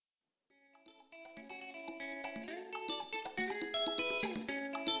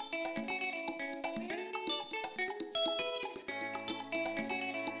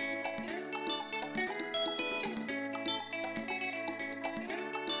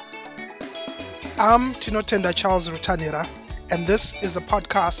I'm Tinotenda Charles Rutanira, and this is the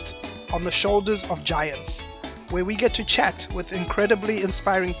podcast On the Shoulders of Giants, where we get to chat with incredibly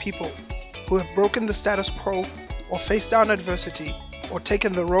inspiring people who have broken the status quo or faced down adversity or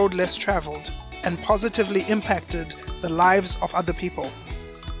taken the road less traveled and positively impacted the lives of other people.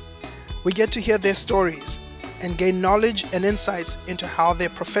 We get to hear their stories and gain knowledge and insights into how their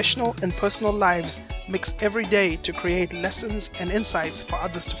professional and personal lives mix every day to create lessons and insights for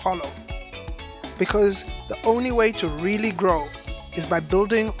others to follow. Because the only way to really grow is by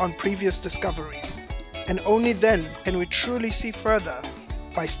building on previous discoveries, and only then can we truly see further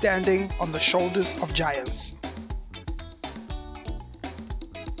by standing on the shoulders of giants.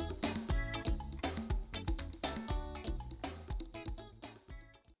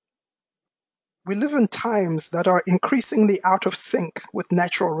 We live in times that are increasingly out of sync with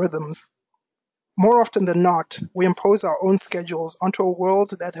natural rhythms. More often than not, we impose our own schedules onto a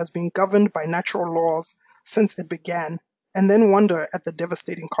world that has been governed by natural laws since it began, and then wonder at the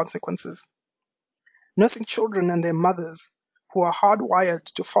devastating consequences. Nursing children and their mothers, who are hardwired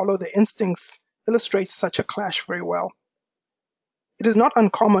to follow their instincts, illustrates such a clash very well. It is not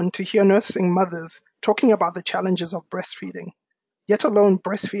uncommon to hear nursing mothers talking about the challenges of breastfeeding, yet alone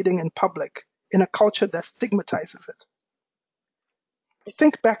breastfeeding in public, in a culture that stigmatizes it. I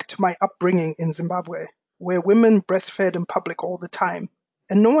think back to my upbringing in Zimbabwe, where women breastfed in public all the time,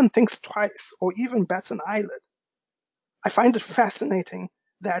 and no one thinks twice or even bats an eyelid. I find it fascinating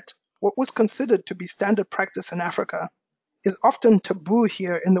that what was considered to be standard practice in Africa is often taboo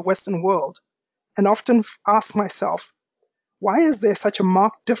here in the Western world, and often ask myself, why is there such a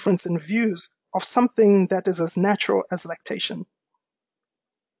marked difference in views of something that is as natural as lactation?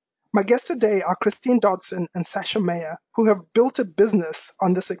 My guests today are Christine Dodson and Sasha Mayer, who have built a business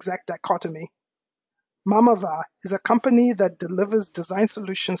on this exact dichotomy. Mamava is a company that delivers design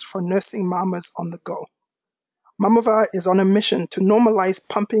solutions for nursing mamas on the go. Mamava is on a mission to normalize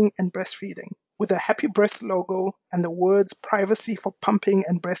pumping and breastfeeding. With a Happy Breast logo and the words "Privacy for Pumping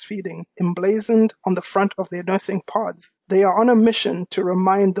and Breastfeeding" emblazoned on the front of their nursing pods, they are on a mission to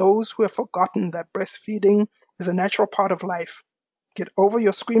remind those who have forgotten that breastfeeding is a natural part of life. Get over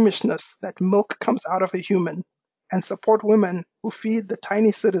your squeamishness that milk comes out of a human, and support women who feed the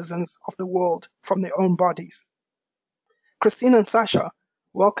tiny citizens of the world from their own bodies. Christine and Sasha,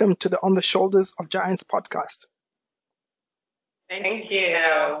 welcome to the On the Shoulders of Giants podcast. Thank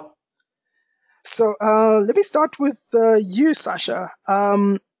you. So let me start with you, Sasha.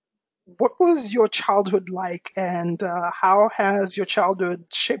 What was your childhood like, and how has your childhood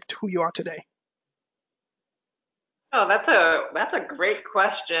shaped who you are today? Oh, that's a great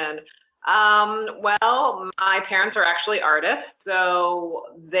question. Well, my parents are actually artists, so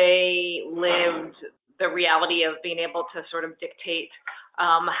they lived the reality of being able to sort of dictate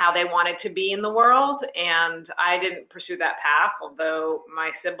how they wanted to be in the world, and I didn't pursue that path, although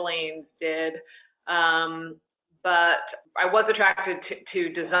my siblings did. But I was attracted to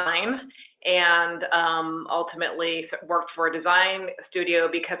design, and ultimately worked for a design studio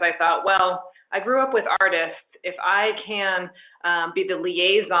because I thought, well, I grew up with artists. If I can be the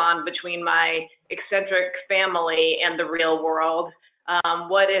liaison between my eccentric family and the real world,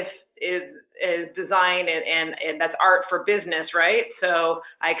 what if is design and that's art for business, right? So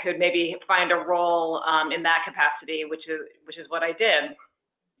I could maybe find a role in that capacity, which is what I did.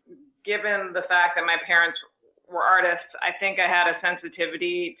 Given the fact that my parents were artists, I think I had a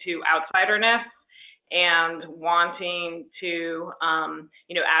sensitivity to outsiderness and wanting to,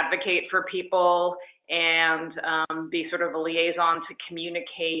 advocate for people and be sort of a liaison to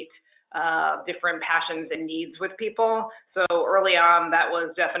communicate different passions and needs with people. So early on, that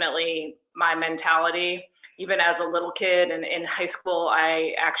was definitely my mentality. Even as a little kid and in high school,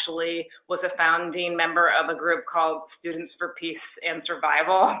 I actually was a founding member of a group called Students for Peace and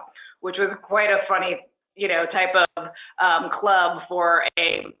Survival, which was quite a funny, type of club for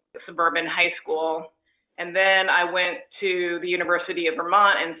a suburban high school. And then I went to the University of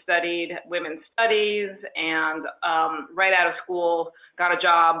Vermont and studied women's studies, and right out of school, got a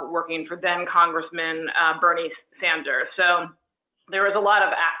job working for then Congressman Bernie Sanders. So there was a lot of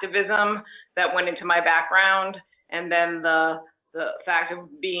activism that went into my background, and then the fact of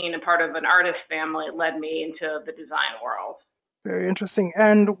being a part of an artist family led me into the design world. Very interesting.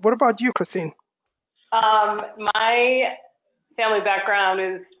 And what about you, Christine? My family background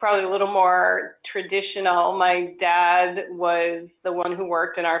is probably a little more traditional. My dad was the one who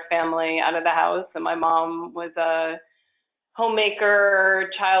worked in our family out of the house, and my mom was a homemaker,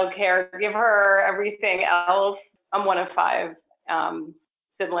 child caregiver, everything else. I'm one of five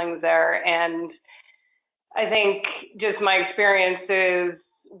siblings there, and I think just my experiences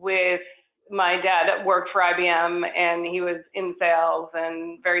with my dad worked for IBM and he was in sales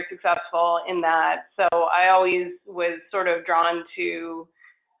and very successful in that. So I always was sort of drawn to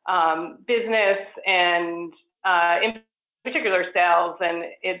business and in particular sales. And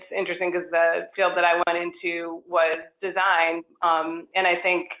it's interesting because the field that I went into was design. And I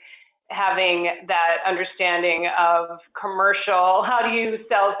think having that understanding of commercial, how do you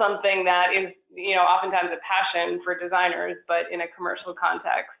sell something that is, oftentimes a passion for designers, but in a commercial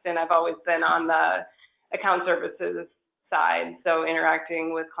context. And I've always been on the account services side, so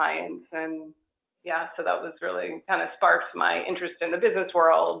interacting with clients. And yeah, so that was really kind of sparks my interest in the business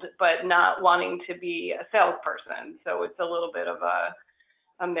world, but not wanting to be a salesperson. So it's a little bit of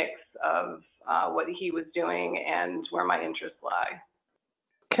a mix of what he was doing and where my interests lie.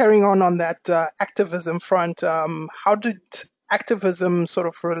 Carrying on that activism front, how did activism sort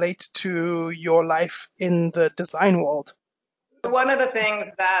of relate to your life in the design world? One of the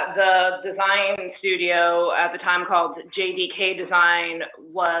things that the design studio at the time called JDK Design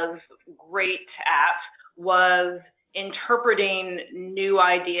was great at was interpreting new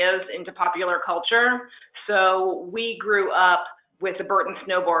ideas into popular culture. So we grew up with the Burton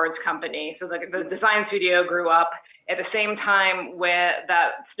Snowboards company. So the design studio grew up at the same time that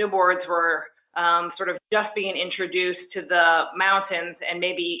snowboards were sort of just being introduced to the mountains and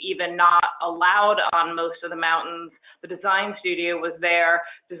maybe even not allowed on most of the mountains. The design studio was there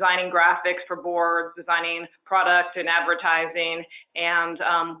designing graphics for boards, designing product and advertising. And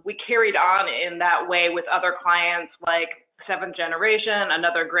we carried on in that way with other clients like Seventh Generation,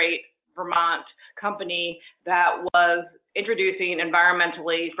 another great Vermont company that was introducing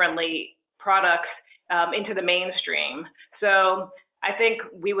environmentally friendly products into the mainstream. So I think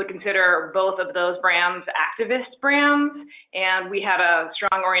we would consider both of those brands activist brands, and we had a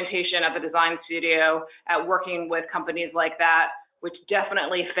strong orientation at the design studio at working with companies like that, which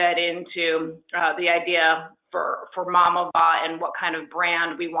definitely fed into the idea for Mamava and what kind of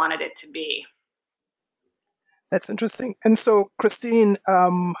brand we wanted it to be. That's interesting. And so, Christine,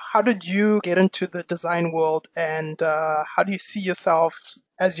 how did you get into the design world, and how do you see yourself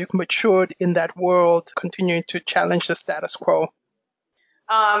as you've matured in that world, continuing to challenge the status quo?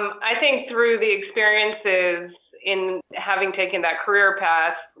 I think through the experiences in having taken that career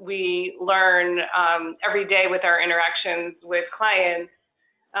path, we learn every day with our interactions with clients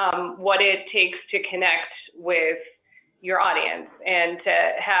what it takes to connect with your audience and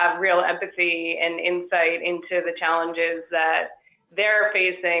to have real empathy and insight into the challenges that they're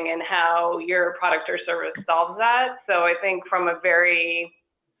facing and how your product or service solves that. So I think from a very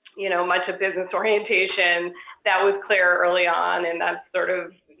much a business orientation, that was clear early on, and that's sort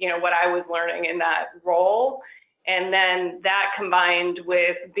of, what I was learning in that role. And then that combined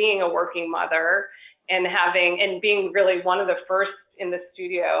with being a working mother and being really one of the first in the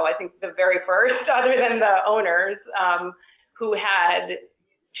studio, I think the very first, other than the owners, who had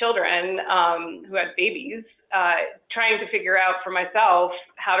children, who had babies, trying to figure out for myself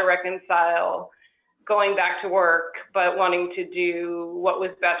how to reconcile going back to work, but wanting to do what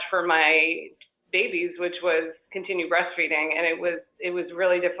was best for my babies, which was continue breastfeeding. And it was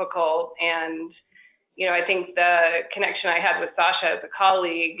really difficult. And, I think the connection I had with Sasha as a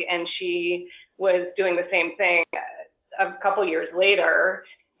colleague, and she was doing the same thing a couple years later,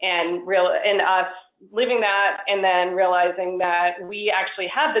 and us living that, and then realizing that we actually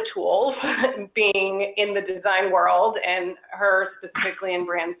had the tools, being in the design world and her specifically in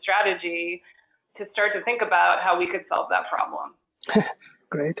brand strategy, to start to think about how we could solve that problem.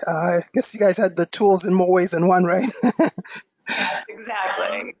 Great. I guess you guys had the tools in more ways than one, right? Yes,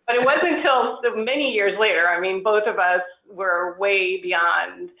 exactly. But it wasn't until many years later. I mean, both of us were way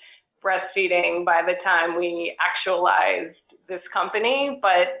beyond breastfeeding by the time we actualized this company,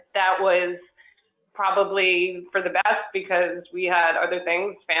 but that was probably for the best because we had other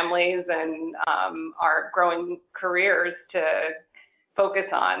things, families, and our growing careers to focus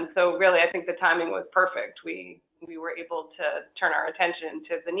on. So really, I think the timing was perfect. We were able to turn our attention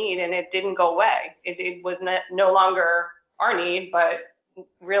to the need, and it didn't go away. It was no longer our need, but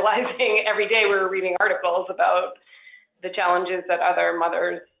realizing every day we were reading articles about the challenges that other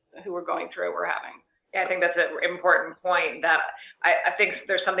mothers who were going through it were having. Yeah, I think that's an important point, that I think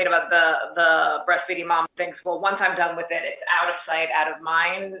there's something about the breastfeeding mom thinks, well, once I'm done with it, it's out of sight, out of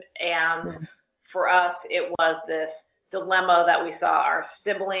mind. And for us, it was this dilemma that we saw our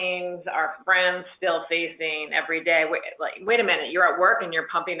siblings, our friends still facing every day. Wait a minute, you're at work and you're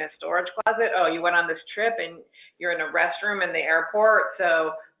pumping a storage closet. Oh, you went on this trip and you're in a restroom in the airport.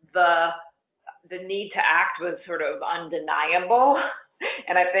 So the need to act was sort of undeniable.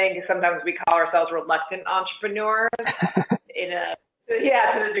 And I think sometimes we call ourselves reluctant entrepreneurs in a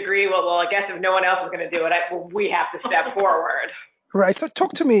to the degree, well, I guess if no one else is going to do it, we have to step forward. Right. So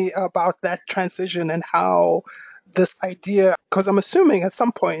talk to me about that transition and how this idea, because I'm assuming at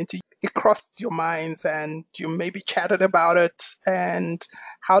some point it crossed your minds and you maybe chatted about it. And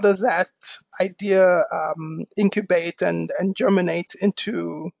how does that idea incubate and germinate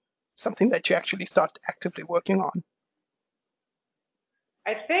into something that you actually start actively working on?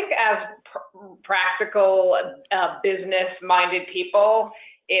 I think as practical, business-minded people,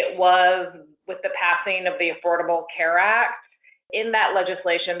 it was with the passing of the Affordable Care Act. In that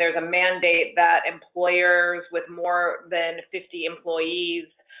legislation, there's a mandate that employers with more than 50 employees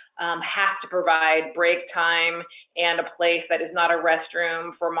have to provide break time and a place that is not a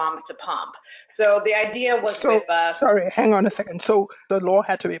restroom for moms to pump. So the idea was So, sorry, hang on a second. So the law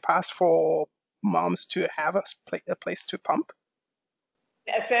had to be passed for moms to have a place to pump?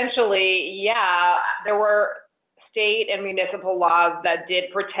 Essentially, yeah, there were state and municipal laws that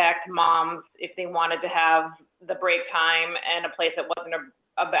did protect moms if they wanted to have the break time and a place that wasn't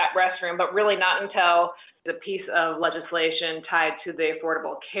a restroom, but really not until the piece of legislation tied to the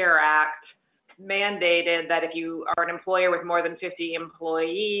Affordable Care Act mandated that if you are an employer with more than 50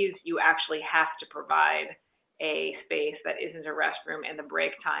 employees, you actually have to provide a space that isn't a restroom and the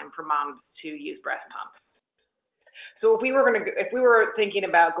break time for moms to use breast pumps. So if we were thinking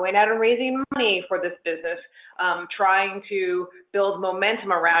about going out and raising money for this business, trying to build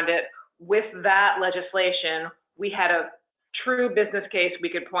momentum around it with that legislation, we had a true business case we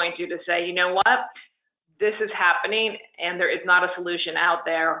could point to say, you know what, this is happening and there is not a solution out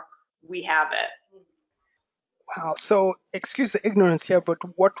there. We have it. Wow. So excuse the ignorance here, but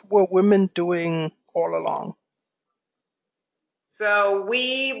what were women doing all along? So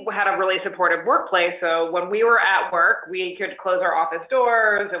we had a really supportive workplace. So when we were at work, we could close our office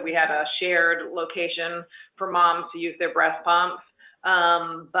doors and we had a shared location for moms to use their breast pumps.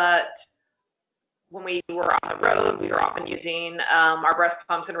 But when we were on the road, we were often using our breast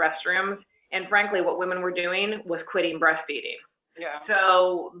pumps in restrooms. And frankly, what women were doing was quitting breastfeeding. Yeah.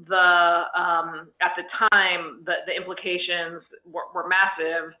 So at the time, the implications were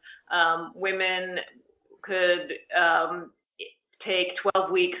massive. Women could take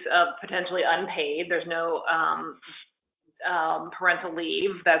 12 weeks of potentially unpaid. There's no parental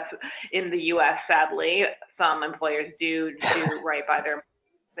leave that's in the U.S. Sadly, some employers do right by their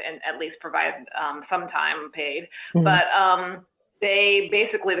and at least provide some time paid. Mm-hmm. But they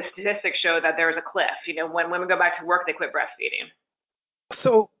basically, the statistics show that there's a cliff. You know, when women go back to work, they quit breastfeeding.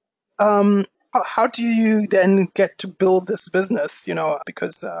 So how do you then get to build this business? You know,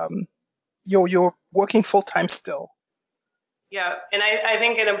 because you're working full time still. Yeah, and I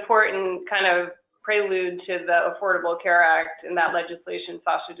think an important kind of prelude to the Affordable Care Act and that legislation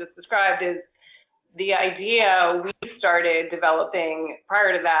Sasha just described is the idea we started developing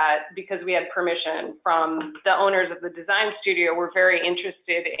prior to that because we had permission from the owners of the design studio. We're very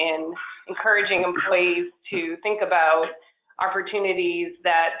interested in encouraging employees to think about opportunities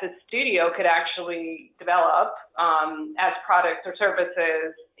that the studio could actually develop as products or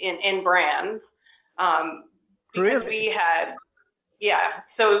services in brands. Because really? we had,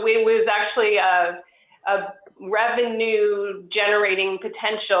 so it was actually a revenue generating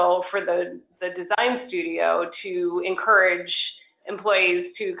potential for the design studio to encourage employees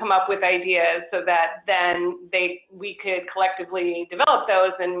to come up with ideas so that then we could collectively develop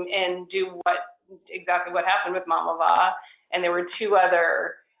those and do exactly what happened with Mama Va. And there were two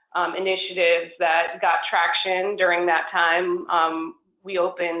other initiatives that got traction during that time. We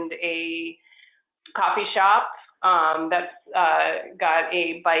opened a coffee shop that's got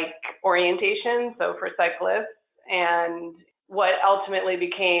a bike orientation, so for cyclists, and what ultimately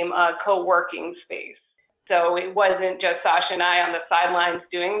became a co-working space. So it wasn't just Sasha and I on the sidelines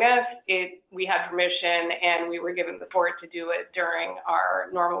doing this. We had permission and we were given the support to do it during our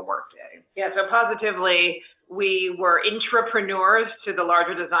normal workday. Yeah, so positively, we were intrapreneurs to the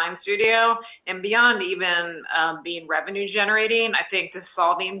larger design studio, and beyond even being revenue generating, I think the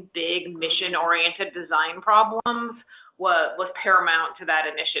solving big mission-oriented design problems was paramount to that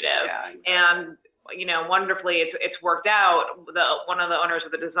initiative. Yeah. And you know, wonderfully, it's worked out. One of the owners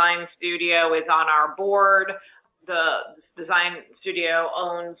of the design studio is on our board. The design studio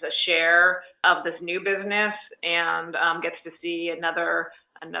owns a share of this new business and gets to see another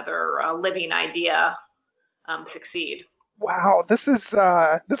living idea succeed. Wow, this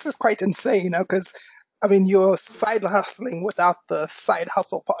is quite insane, you know, because I mean, you're side hustling without the side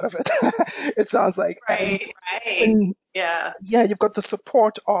hustle part of it. It sounds like, right. And yeah, you've got the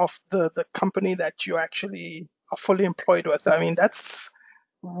support of the company that you actually are fully employed with. I mean, that's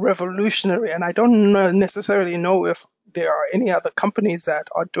revolutionary, and I don't necessarily know if there are any other companies that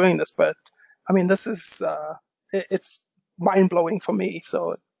are doing this, but I mean, this is it's mind blowing for me.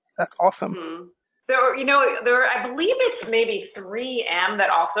 So that's awesome. Mhm. So, I believe it's maybe 3M that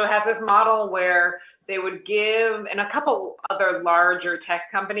also has this model where they would give, and a couple other larger tech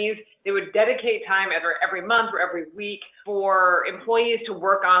companies, they would dedicate time every month or every week for employees to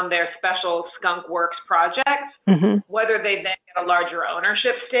work on their special Skunk Works projects. Hmm. Whether they then get a larger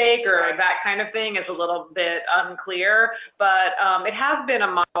ownership stake or that kind of thing is a little bit unclear, but it has been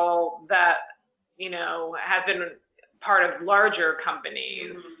a model that, has been part of larger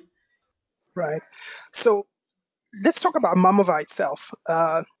companies. Right. So let's talk about Mamava itself.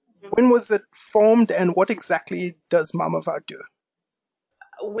 When was it formed, and what exactly does Mamava do?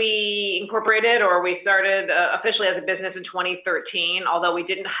 We incorporated, or we started officially as a business in 2013, although we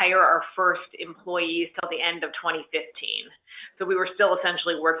didn't hire our first employees till the end of 2015. So we were still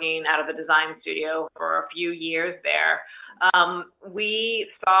essentially working out of the design studio for a few years there. We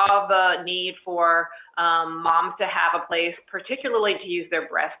saw the need for moms to have a place, particularly to use their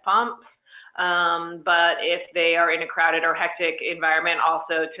breast pumps. But if they are in a crowded or hectic environment,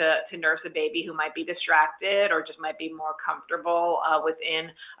 also to nurse a baby who might be distracted or just might be more comfortable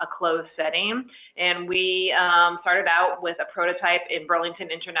within a closed setting. And we started out with a prototype in Burlington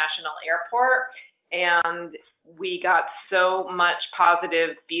International Airport, and we got so much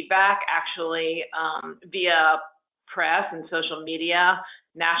positive feedback, actually, via press and social media,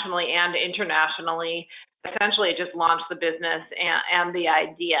 nationally and internationally. Essentially, it just launched the business and the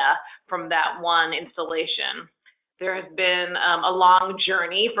idea from that one installation. There has been a long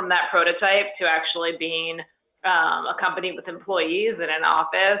journey from that prototype to actually being a company with employees and an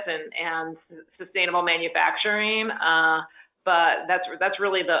office and sustainable manufacturing. But that's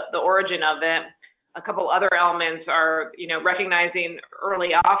really the origin of it. A couple other elements are, recognizing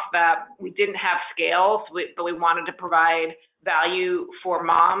early off that we didn't have scale, but we wanted to provide value for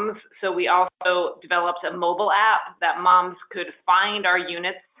moms. So we also developed a mobile app that moms could find our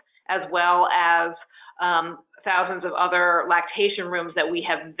units, as well as thousands of other lactation rooms that we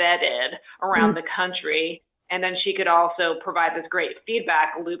have vetted around the country. And then she could also provide this great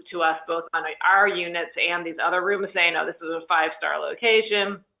feedback loop to us, both on our units and these other rooms, saying, oh, this is a 5-star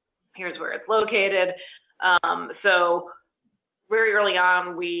location. Here's where it's located. So very early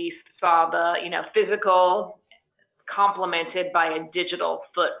on, we saw the, physical complemented by a digital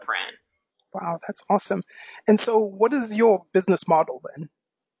footprint. Wow, that's awesome. And so what is your business model then?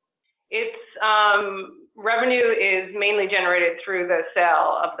 Its revenue is mainly generated through the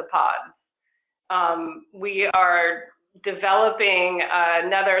sale of the pods. We are developing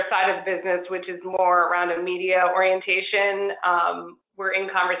another side of the business, which is more around a media orientation. We're in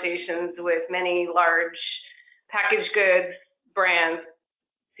conversations with many large packaged goods brands,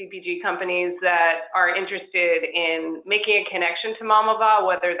 CPG companies that are interested in making a connection to Mamava,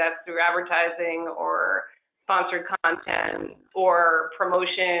 whether that's through advertising or sponsored content or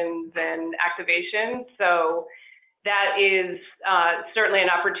promotions and activation. So that is certainly an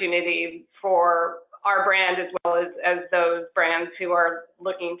opportunity for our brand, as well as those brands who are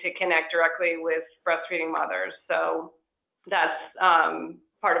looking to connect directly with breastfeeding mothers. So that's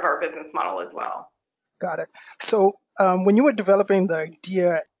part of our business model as well. Got it. So when you were developing the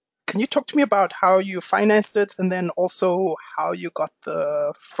idea, can you talk to me about how you financed it, and then also how you got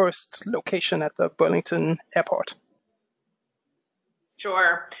the first location at the Burlington Airport?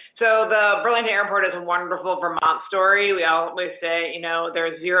 Sure. So the Burlington Airport is a wonderful Vermont story. We always say,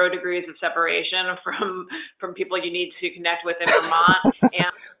 there's 0 degrees of separation from people you need to connect with in Vermont.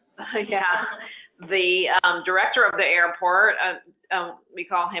 And yeah, the director of the airport, we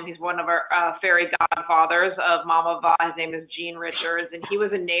call him, he's one of our fairy godfathers of Mamava. His name is Gene Richards, and he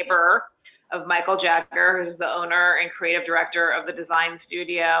was a neighbor of Michael Jagger, who's the owner and creative director of the design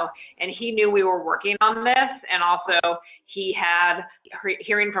studio. And he knew we were working on this. And also he had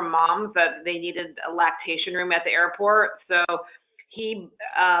hearing from moms that they needed a lactation room at the airport. So he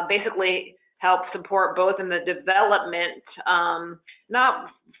basically helped support both in the development, not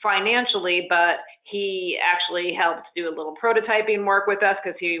financially, but he actually helped do a little prototyping work with us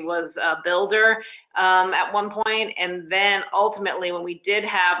because he was a builder at one point. And then ultimately, when we did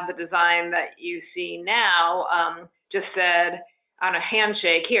have the design that you see now, just said on a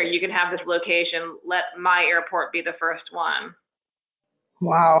handshake, here, you can have this location, let my airport be the first one.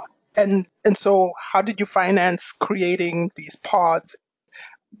 Wow. And so how did you finance creating these pods?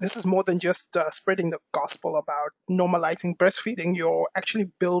 This is more than just spreading the gospel about normalizing breastfeeding. You're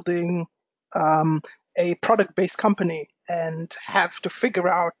actually building a product-based company and have to figure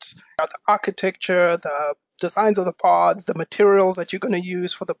out the architecture, the designs of the pods, the materials that you're going to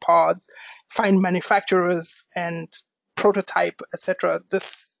use for the pods, find manufacturers, and prototype, etc.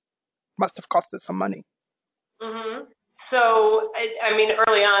 This must have costed some money. Hmm. So, I mean,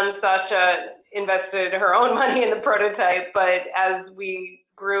 early on, Sasha invested her own money in the prototype, but as we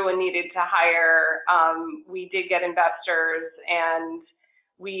grew and needed to hire, we did get investors, and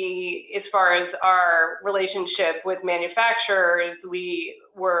we, as far as our relationship with manufacturers, we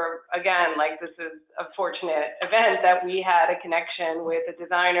were, again, like, this is a fortunate event that we had a connection with a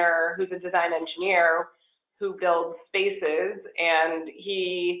designer who's a design engineer who builds spaces, and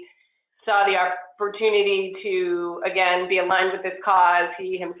he saw the opportunity to, again, be aligned with this cause.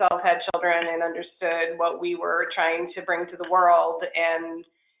 He himself had children and understood what we were trying to bring to the world. And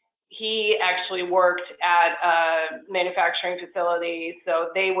he actually worked at a manufacturing facility, so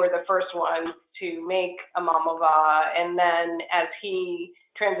they were the first ones to make a Mamava. And then as he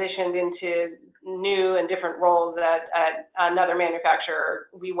transitioned into new and different roles at another manufacturer,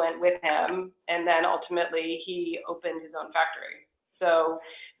 we went with him, and then ultimately he opened his own factory. So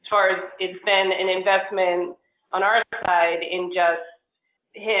as far as it's been an investment on our side in just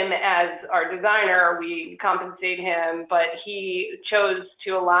him as our designer, we compensate him, but he chose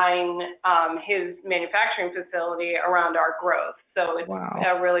to align his manufacturing facility around our growth. So it's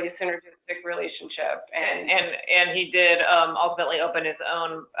a really synergistic relationship. And he did ultimately open his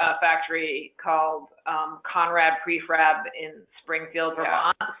own factory called Conrad Prefab in Springfield,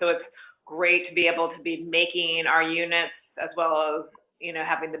 Vermont. Yeah. So it's great to be able to be making our units as well as, you know,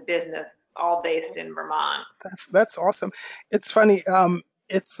 having the business all based in Vermont. That's awesome. It's funny.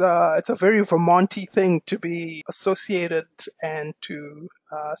 It's a very Vermonty thing to be associated and to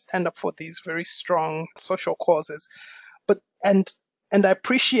stand up for these very strong social causes. But and I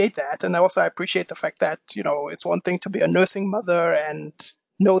appreciate that, and I also appreciate the fact that, you know, it's one thing to be a nursing mother and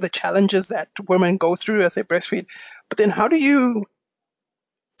know the challenges that women go through as they breastfeed. But then how do you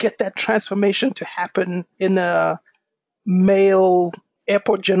get that transformation to happen in a male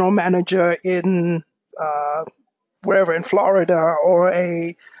airport general manager in wherever in Florida, or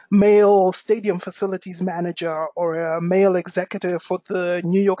a male stadium facilities manager, or a male executive for the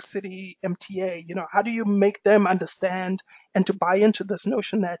New York City MTA? You know, how do you make them understand and to buy into this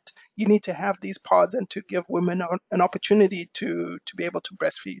notion that you need to have these pods and to give women an opportunity to be able to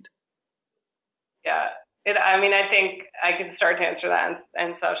breastfeed? Yeah. I mean, I think I can start to answer that,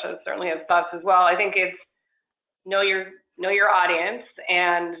 and Sasha certainly has thoughts as well. I think it's know your audience,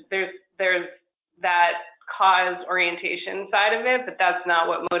 and there's that cause orientation side of it, but that's not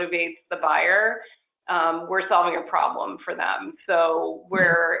what motivates the buyer. We're solving a problem for them, so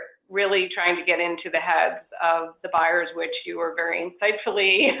we're really trying to get into the heads of the buyers, which you are very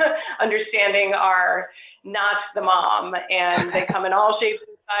insightfully understanding are not the mom, and they come in all shapes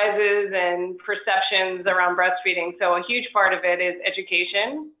and sizes and perceptions around breastfeeding. So a huge part of it is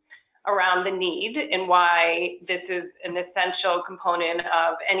education around the need and why this is an essential component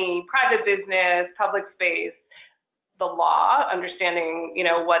of any private business, public space, the law, understanding, you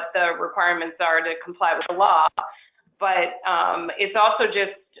know, what the requirements are to comply with the law. But it's also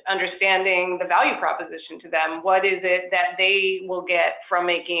just understanding the value proposition to them. What is it that they will get from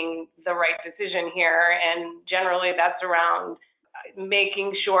making the right decision here? And generally that's around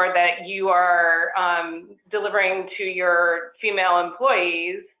making sure that you are delivering to your female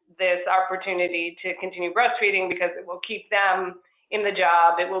employees this opportunity to continue breastfeeding, because it will keep them in the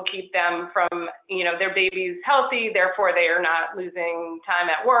job. It will keep them from, you know, their baby's healthy, therefore they are not losing time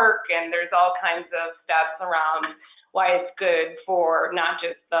at work. And there's all kinds of steps around why it's good for not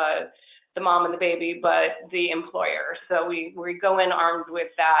just the mom and the baby, but the employer. So we go in armed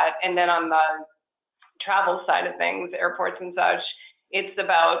with that. And then on the travel side of things, airports and such, it's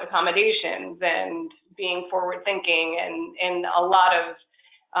about accommodations and being forward thinking, and a lot of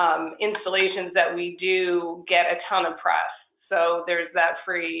installations that we do get a ton of press. So there's that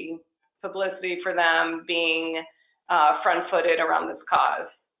free publicity for them being front-footed around this cause.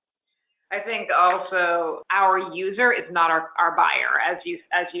 I think also our user is not our buyer, as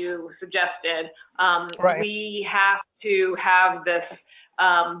you suggested. Right. We have to have this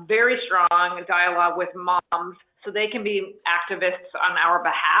very strong dialogue with moms so they can be activists on our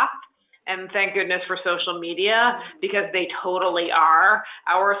behalf. And thank goodness for social media, because they totally are.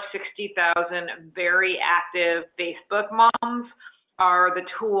 Our 60,000 very active Facebook moms are the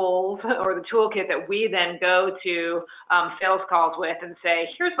tools or the toolkit that we then go to sales calls with and say,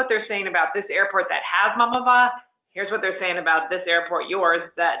 here's what they're saying about this airport that has Mamava. Here's what they're saying about this airport, yours,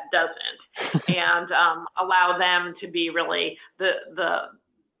 that doesn't. And allow them to be really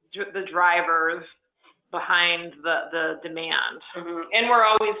the drivers behind the demand. And we're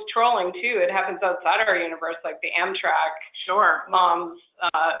always trolling too. It happens outside our universe, like the Amtrak moms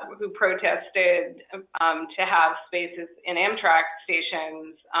who protested to have spaces in Amtrak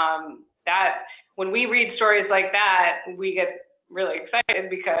stations. That when we read stories like that, we get really excited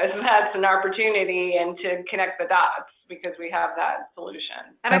because that's an opportunity and to connect the dots because we have that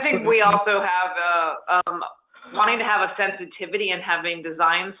solution. And Absolutely. I think we also have wanting to have a sensitivity and having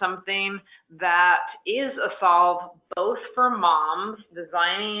designed something that is a solve both for moms,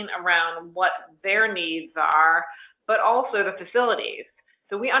 designing around what their needs are, but also the facilities.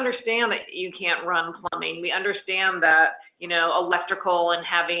 So we understand that you can't run plumbing. We understand that, electrical and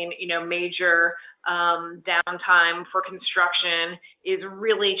having, major downtime for construction is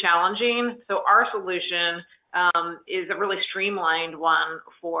really challenging. So our solution is a really streamlined one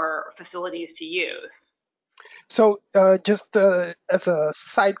for facilities to use. So just as a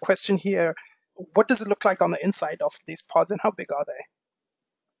side question here, what does it look like on the inside of these pods and how big are they?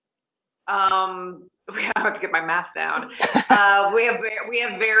 We have to get my math down. We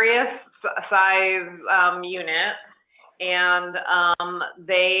have various size units, and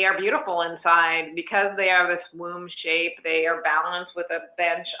they are beautiful inside because they have this womb shape. They are balanced with a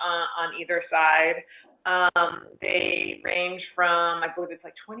bench on either side. They range from, I believe it's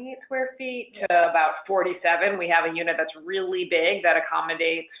like 28 square feet to about 47. We have a unit that's really big that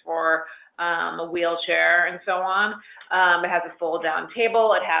accommodates for a wheelchair and so on. It has a fold down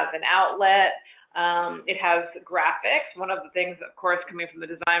table. It has an outlet. It has graphics. One of the things, of course, coming from the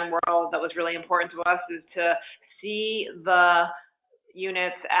design world that was really important to us is to see the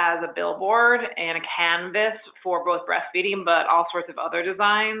units as a billboard and a canvas for both breastfeeding, but all sorts of other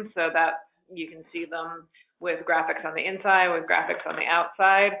designs so that you can see them with graphics on the inside, with graphics on the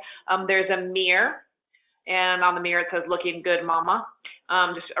outside. There's a mirror, and on the mirror it says, "Looking good, mama."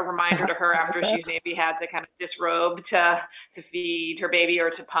 Just a reminder to her after she's maybe had to kind of disrobe to feed her baby or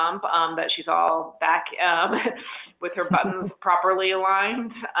to pump, that she's all back with her buttons properly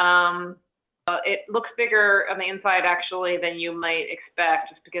aligned. It looks bigger on the inside actually than you might expect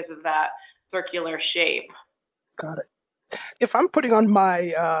just because of that circular shape. Got it. If I'm putting on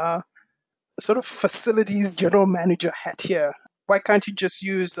my sort of facilities general manager hat here, why can't you just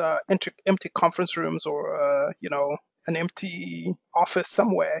use empty conference rooms or, an empty office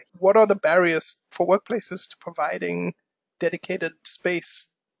somewhere? What are the barriers for workplaces to providing dedicated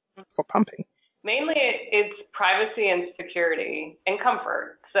space for pumping? Mainly it's privacy and security and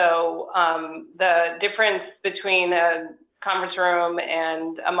comfort. So the difference between a conference room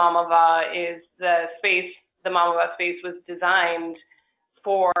and a Mamava is the Mamava space was designed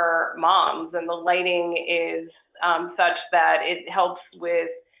for moms, and the lighting is such that it helps with,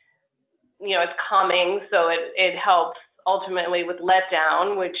 it's calming, so it helps ultimately with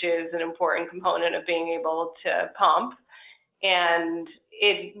letdown, which is an important component of being able to pump. And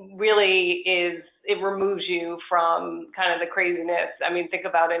it really is, it removes you from kind of the craziness. I mean, think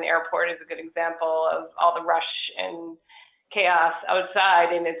about an airport as a good example of all the rush and chaos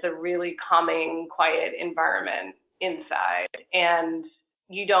outside, and it's a really calming, quiet environment inside. And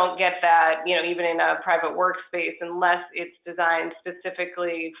you don't get that, even in a private workspace, unless it's designed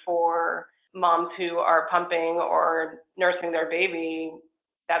specifically for moms who are pumping or nursing their baby.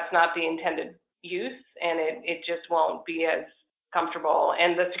 That's not the intended use, and it just won't be as comfortable.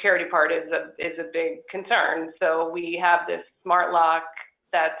 And the security part is a big concern. So we have this smart lock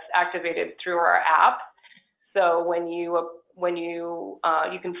that's activated through our app. So when you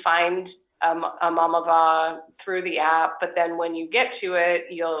can find a Mamava through the app, but then when you get to it,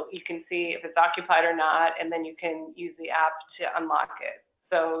 you can see if it's occupied or not, and then you can use the app to unlock it.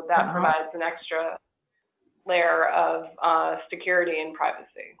 So that provides an extra layer of security and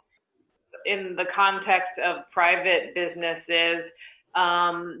privacy. In the context of private businesses,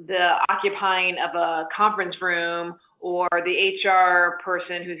 the occupying of a conference room or the HR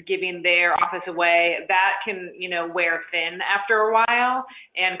person who's giving their office away, that can, wear thin after a while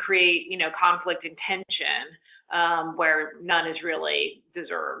and create, conflict and tension where none is really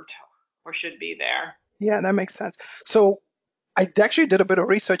deserved or should be there. Yeah, that makes sense. So I actually did a bit of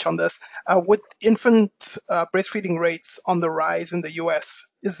research on this. With infant breastfeeding rates on the rise in the US,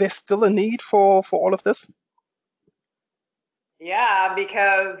 is there still a need for all of this? Yeah,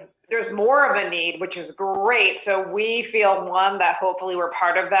 because there's more of a need, which is great. So we feel, one, that hopefully we're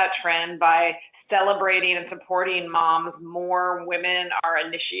part of that trend by celebrating and supporting moms. More women are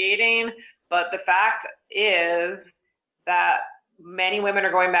initiating, but the fact is that many women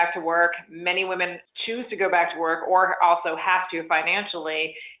are going back to work. Many women choose to go back to work or also have to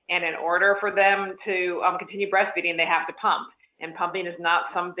financially. And in order for them to continue breastfeeding, they have to pump. And pumping is not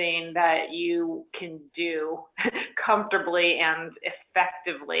something that you can do comfortably and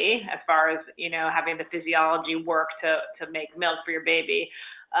effectively as far as, having the physiology work to make milk for your baby,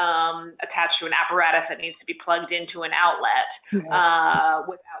 attached to an apparatus that needs to be plugged into an outlet,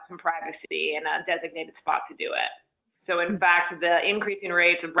 without some privacy and a designated spot to do it. So in fact, the increasing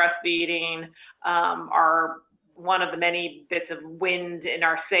rates of breastfeeding are one of the many bits of wind in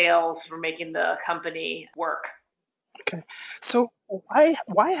our sails for making the company work. Okay. So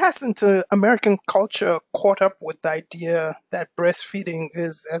why hasn't American culture caught up with the idea that breastfeeding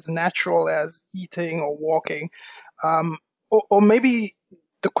is as natural as eating or walking? Or maybe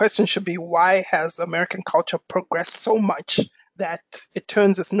the question should be, why has American culture progressed so much that it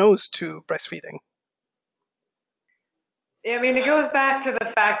turns its nose to breastfeeding? I mean, it goes back to the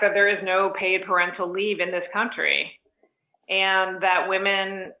fact that there is no paid parental leave in this country and that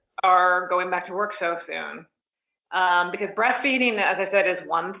women are going back to work so soon. Because breastfeeding, as I said, is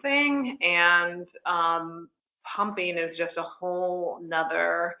one thing, and pumping is just a whole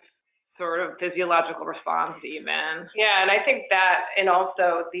nother sort of physiological response even. Yeah, and I think that, and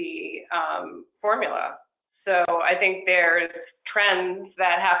also the formula. So I think there's trends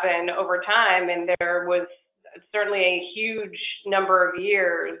that happen over time, and there was certainly a huge number of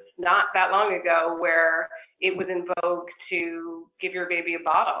years, not that long ago, where it was in vogue to give your baby a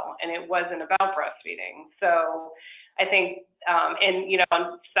bottle, and it wasn't about breastfeeding. So I think, and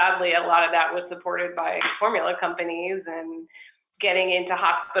sadly, a lot of that was supported by formula companies and getting into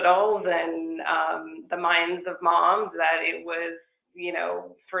hospitals and the minds of moms that it was,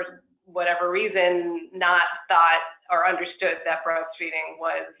 for whatever reason, not thought or understood that breastfeeding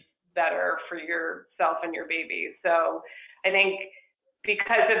was better for yourself and your baby. So I think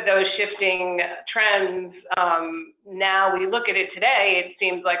because of those shifting trends, now we look at it today, it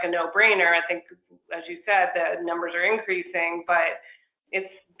seems like a no-brainer. I think, as you said, the numbers are increasing, but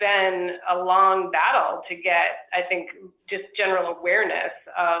it's been a long battle to get, I think, just general awareness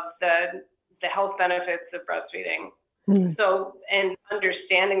of the health benefits of breastfeeding. So, and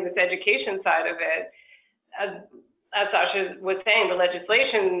understanding this education side of it, as Sasha was saying, the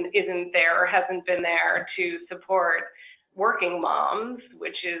legislation isn't there or hasn't been there to support working moms,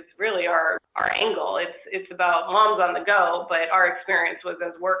 which is really our angle. It's about moms on the go, but our experience was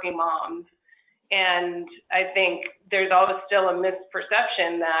as working moms. And I think there's always still a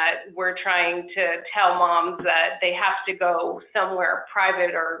misperception that we're trying to tell moms that they have to go somewhere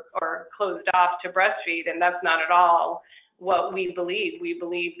private or closed off to breastfeed, and that's not at all what we believe. We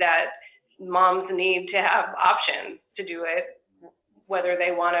believe that moms need to have options to do it, whether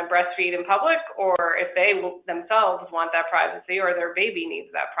they want to breastfeed in public or if they themselves want that privacy or their baby needs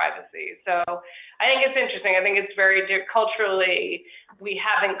that privacy. So I think it's interesting. I think it's very culturally, we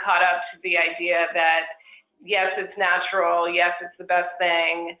haven't caught up to the idea that, yes, it's natural, yes, it's the best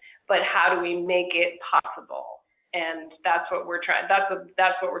thing, but how do we make it possible? And that's what we're trying, that's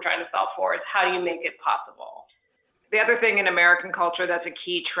what we're trying to solve for, is how do you make it possible? The other thing in American culture that's a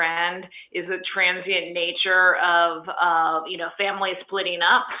key trend is the transient nature of families splitting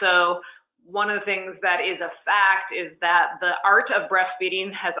up. So one of the things that is a fact is that the art of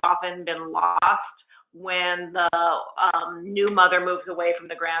breastfeeding has often been lost when the new mother moves away from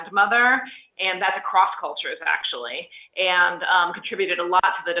the grandmother, and that's across cultures actually, and contributed a lot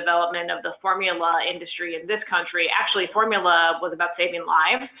to the development of the formula industry in this country. Actually, formula was about saving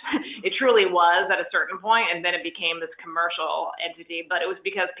lives. It truly was at a certain point, and then it became this commercial entity, but it was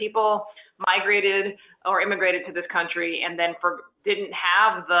because people migrated or immigrated to this country and then didn't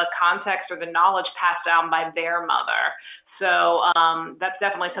have the context or the knowledge passed down by their mother. So that's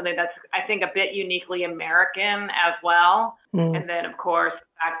definitely something that's, I think, a bit uniquely American as well. And then, of course,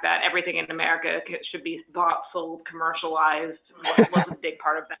 the fact that everything in America should be sold, commercialized was a big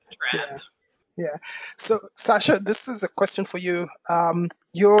part of that trend. Yeah. So, Sasha, this is a question for you.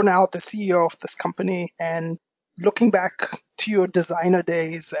 You're now the CEO of this company, and looking back to your designer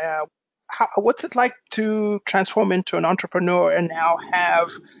days, what's it like to transform into an entrepreneur and now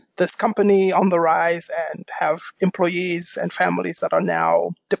have this company on the rise and have employees and families that are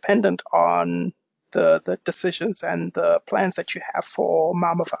now dependent on the decisions and the plans that you have for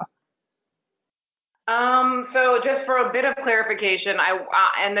Mamava? So just for a bit of clarification,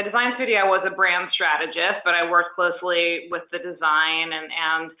 in the design studio, I was a brand strategist, but I worked closely with the design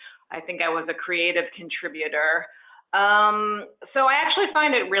and I think I was a creative contributor. So I actually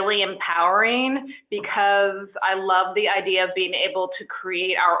find it really empowering because I love the idea of being able to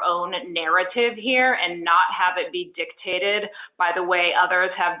create our own narrative here and not have it be dictated by the way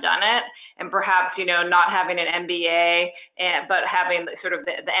others have done it. And perhaps, not having an MBA, but having sort of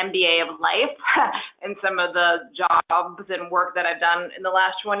the MBA of life and some of the jobs and work that I've done in the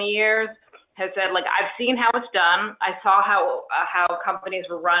last 20 years has said, like, I've seen how it's done. I saw how companies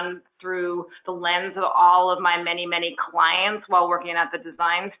were run through the lens of all of my many, many clients while working at the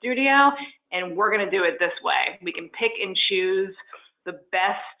design studio, and we're going to do it this way. We can pick and choose the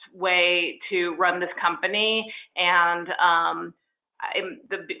best way to run this company, and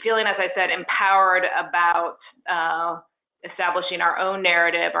the feeling, as I said, empowered about establishing our own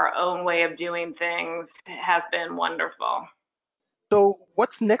narrative, our own way of doing things has been wonderful. So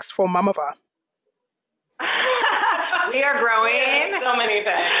what's next for Mamava? We are growing. So many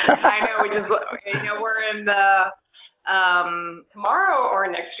things. I know, we're in the, tomorrow or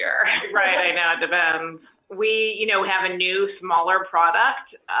next year. right, I know, it depends. We, have a new, smaller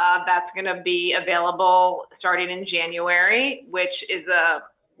product that's going to be available starting in January, which is a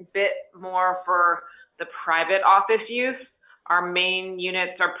bit more for the private office use. Our main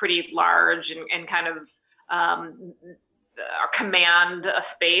units are pretty large and kind of command a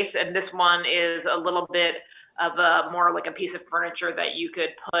space, and this one is a little bit of more like a piece of furniture that you could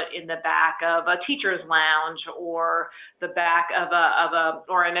put in the back of a teacher's lounge or the back of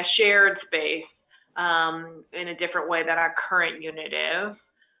or in a shared space in a different way than our current unit is.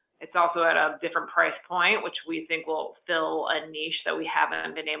 It's also at a different price point, which we think will fill a niche that we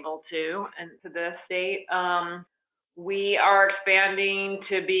haven't been able to into this state. We are expanding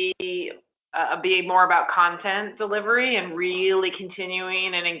to be more about content delivery and really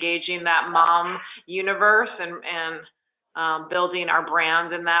continuing and engaging that mom universe and building our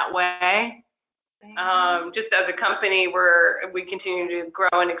brand in that way. Just as a company, we continue to grow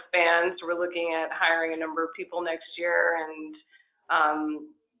and expand. So we're looking at hiring a number of people next year, and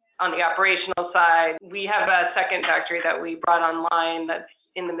on the operational side, we have a second factory that we brought online that's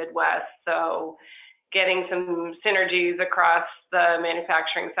in the Midwest. So getting some synergies across the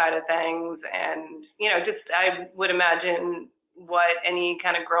manufacturing side of things, and I would imagine what any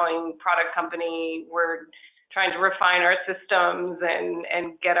kind of growing product company, we're trying to refine our systems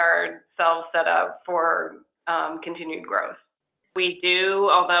and get ourselves set up for continued growth. We do,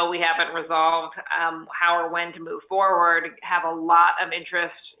 although we haven't resolved how or when to move forward, have a lot of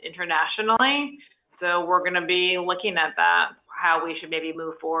interest internationally. So we're going to be looking at that, how we should maybe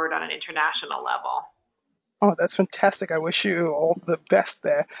move forward on an international level. Oh, that's fantastic. I wish you all the best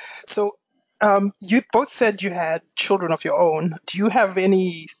there. So you both said you had children of your own. Do you have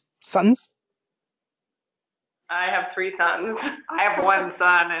any sons? I have 3 sons. I have 1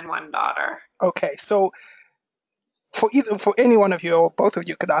 son and 1 daughter. Okay, so for any one of you or both of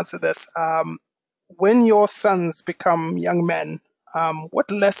you could answer this. When your sons become young men, what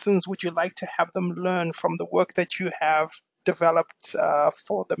lessons would you like to have them learn from the work that you have developed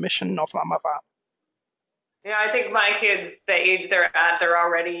for the mission of Mamava? Yeah, I think my kids, the age they're at, they're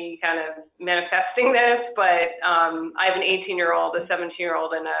already kind of manifesting this, but I have an 18-year-old, a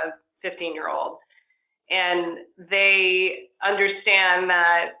 17-year-old, and a 15-year-old. And they understand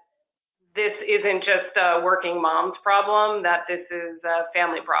that this isn't just a working mom's problem, that this is a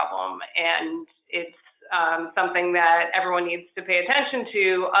family problem. And it's something that everyone needs to pay attention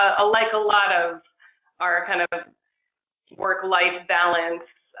to, like a lot of our kind of work-life balance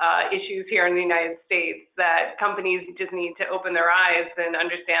issues here in the United States, that companies just need to open their eyes and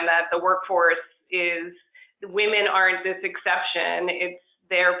understand that the workforce women aren't this exception.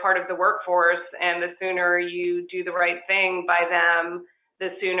 They're part of the workforce, and the sooner you do the right thing by them, the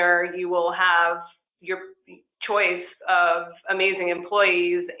sooner you will have your choice of amazing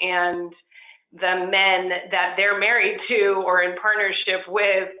employees, and the men that they're married to or in partnership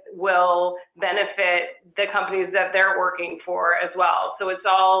with will benefit the companies that they're working for as well. So it's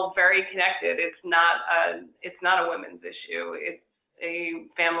all very connected. It's not a women's issue. It's a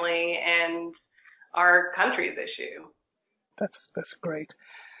family and our country's issue. That's great.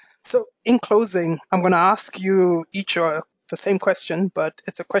 So in closing, I'm going to ask you each the same question, but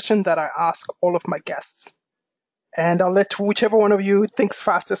it's a question that I ask all of my guests. And I'll let whichever one of you thinks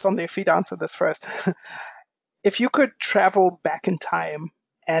fastest on their feet answer this first. If you could travel back in time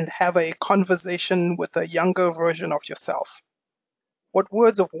and have a conversation with a younger version of yourself, what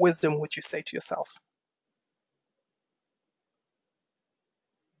words of wisdom would you say to yourself?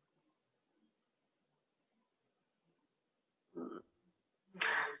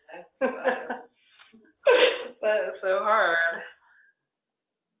 That is so hard.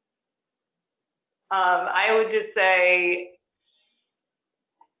 I would just say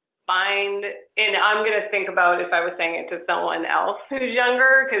and I'm going to think about if I was saying it to someone else who's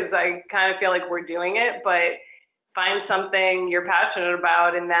younger, because I kind of feel like we're doing it, but find something you're passionate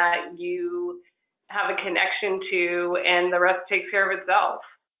about and that you have a connection to, and the rest takes care of itself.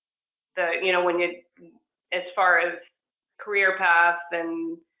 As far as career paths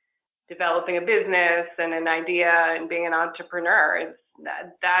and developing a business and an idea and being an entrepreneur, it's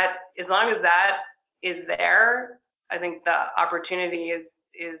that as long as that is there, I think the opportunity is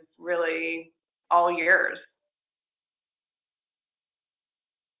really all yours.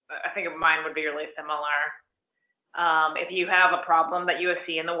 I think mine would be really similar. If you have a problem that you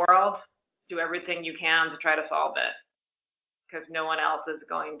see in the world, do everything you can to try to solve it, because no one else is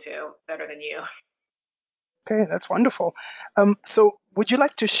going to better than you. Okay, that's wonderful. So would you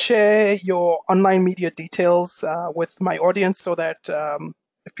like to share your online media details with my audience so that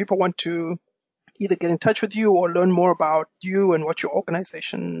if people want to either get in touch with you or learn more about you and what your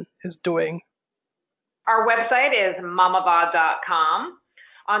organization is doing? Our website is mamava.com.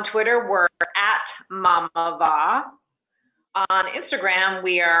 On Twitter, we're at mamava. On Instagram,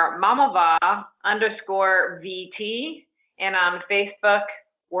 we are mamava_VT. And on Facebook,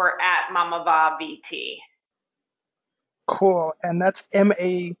 we're at mamavavt. Cool. And that's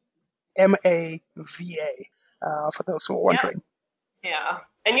MAMAVA, for those who are wondering. Yep. Yeah.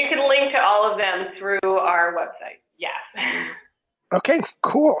 And you can link to all of them through our website. Yes. Okay,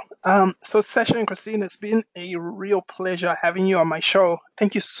 cool. So Sasha and Christine, it's been a real pleasure having you on my show.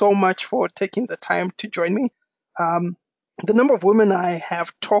 Thank you so much for taking the time to join me. The number of women I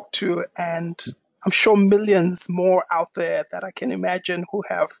have talked to, and I'm sure millions more out there that I can imagine who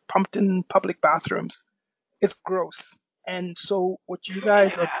have pumped in public bathrooms, it's gross. And so what you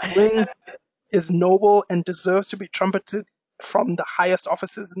guys are doing is noble and deserves to be trumpeted from the highest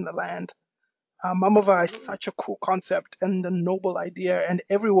offices in the land. Mamava is such a cool concept and a noble idea, and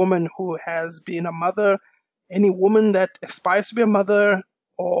every woman who has been a mother, any woman that aspires to be a mother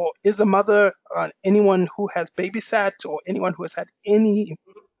or is a mother, anyone who has babysat or anyone who has had any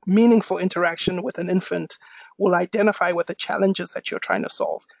meaningful interaction with an infant will identify with the challenges that you're trying to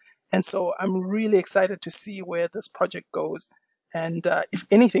solve. And so I'm really excited to see where this project goes. And if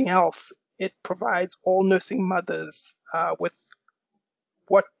anything else, it provides all nursing mothers with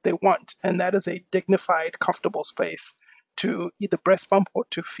what they want, and that is a dignified, comfortable space to either breast pump or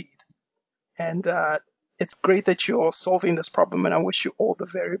to feed. And it's great that you're solving this problem, and I wish you all the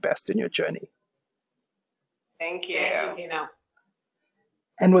very best in your journey. Thank you. Thank you, Dino.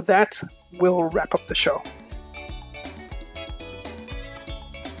 And with that, we'll wrap up the show.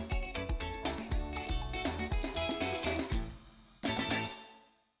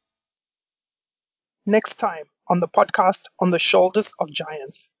 Next time on the podcast On the Shoulders of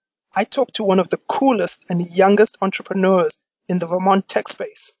Giants, I talk to one of the coolest and youngest entrepreneurs in the Vermont tech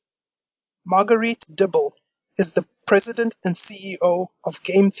space. Marguerite Dibble is the president and CEO of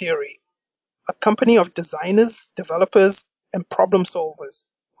Game Theory, a company of designers, developers, and problem solvers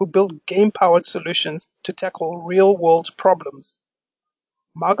who build game-powered solutions to tackle real-world problems.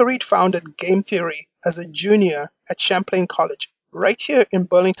 Marguerite founded Game Theory as a junior at Champlain College, right here in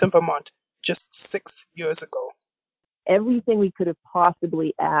Burlington, Vermont, just 6 years ago. Everything we could have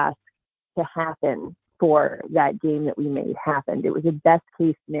possibly asked to happen for that game that we made happened. It was a best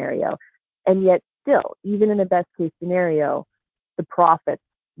case scenario. And yet still, even in a best case scenario, the profits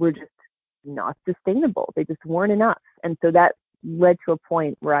were just not sustainable. They just weren't enough. And so that led to a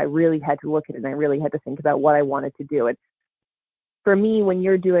point where I really had to look at it and I really had to think about what I wanted to do. And for me, when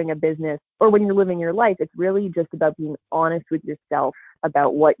you're doing a business or when you're living your life, it's really just about being honest with yourself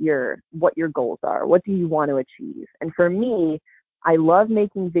about what your goals are. What do you want to achieve? And for me, I love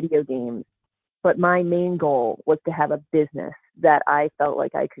making video games, but my main goal was to have a business that I felt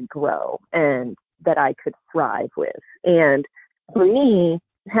like I could grow and that I could thrive with. And for me,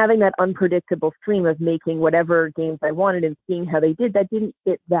 having that unpredictable stream of making whatever games I wanted and seeing how they did, that didn't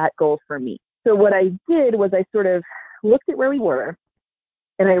fit that goal for me. So what I did was I sort of looked at where we were,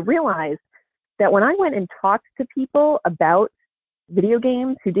 and I realized that when I went and talked to people about video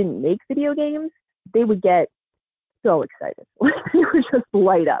games who didn't make video games, they would get so excited. They would just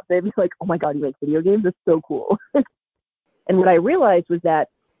light up. They'd be like, oh my God, you make video games? That's so cool. And what I realized was that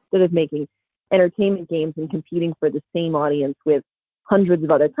instead of making entertainment games and competing for the same audience with hundreds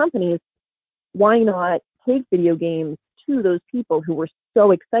of other companies, why not take video games to those people who were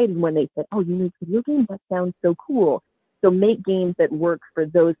so excited when they said, oh, you make video games? That sounds so cool. So make games that work for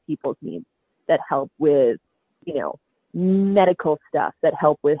those people's needs, that help with, medical stuff, that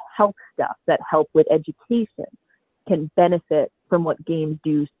help with health stuff, that help with education, can benefit from what games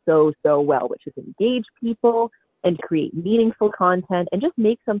do so well, which is engage people and create meaningful content and just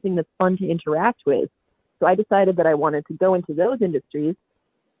make something that's fun to interact with. So I decided that I wanted to go into those industries,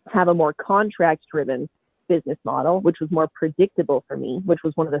 have a more contract-driven business model, which was more predictable for me, which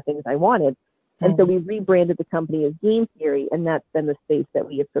was one of the things I wanted. And so we rebranded the company as Game Theory, and that's been the space that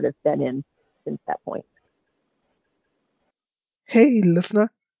we have sort of been in since that point. Hey, listener,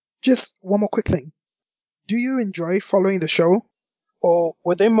 just one more quick thing. Do you enjoy following the show? Or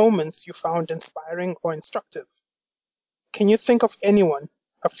were there moments you found inspiring or instructive? Can you think of anyone,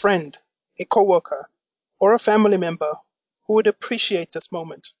 a friend, a coworker, or a family member who would appreciate this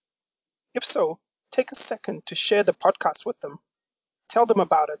moment? If so, take a second to share the podcast with them. Tell them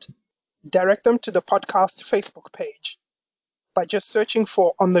about it. Direct them to the podcast Facebook page by just searching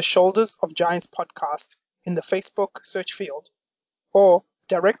for On the Shoulders of Giants podcast in the Facebook search field, or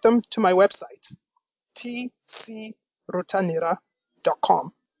direct them to my website,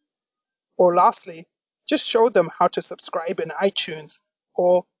 tcrutanira.com. Or lastly, just show them how to subscribe in iTunes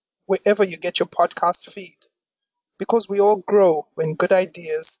or wherever you get your podcast feed, because we all grow when good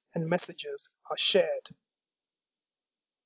ideas and messages are shared.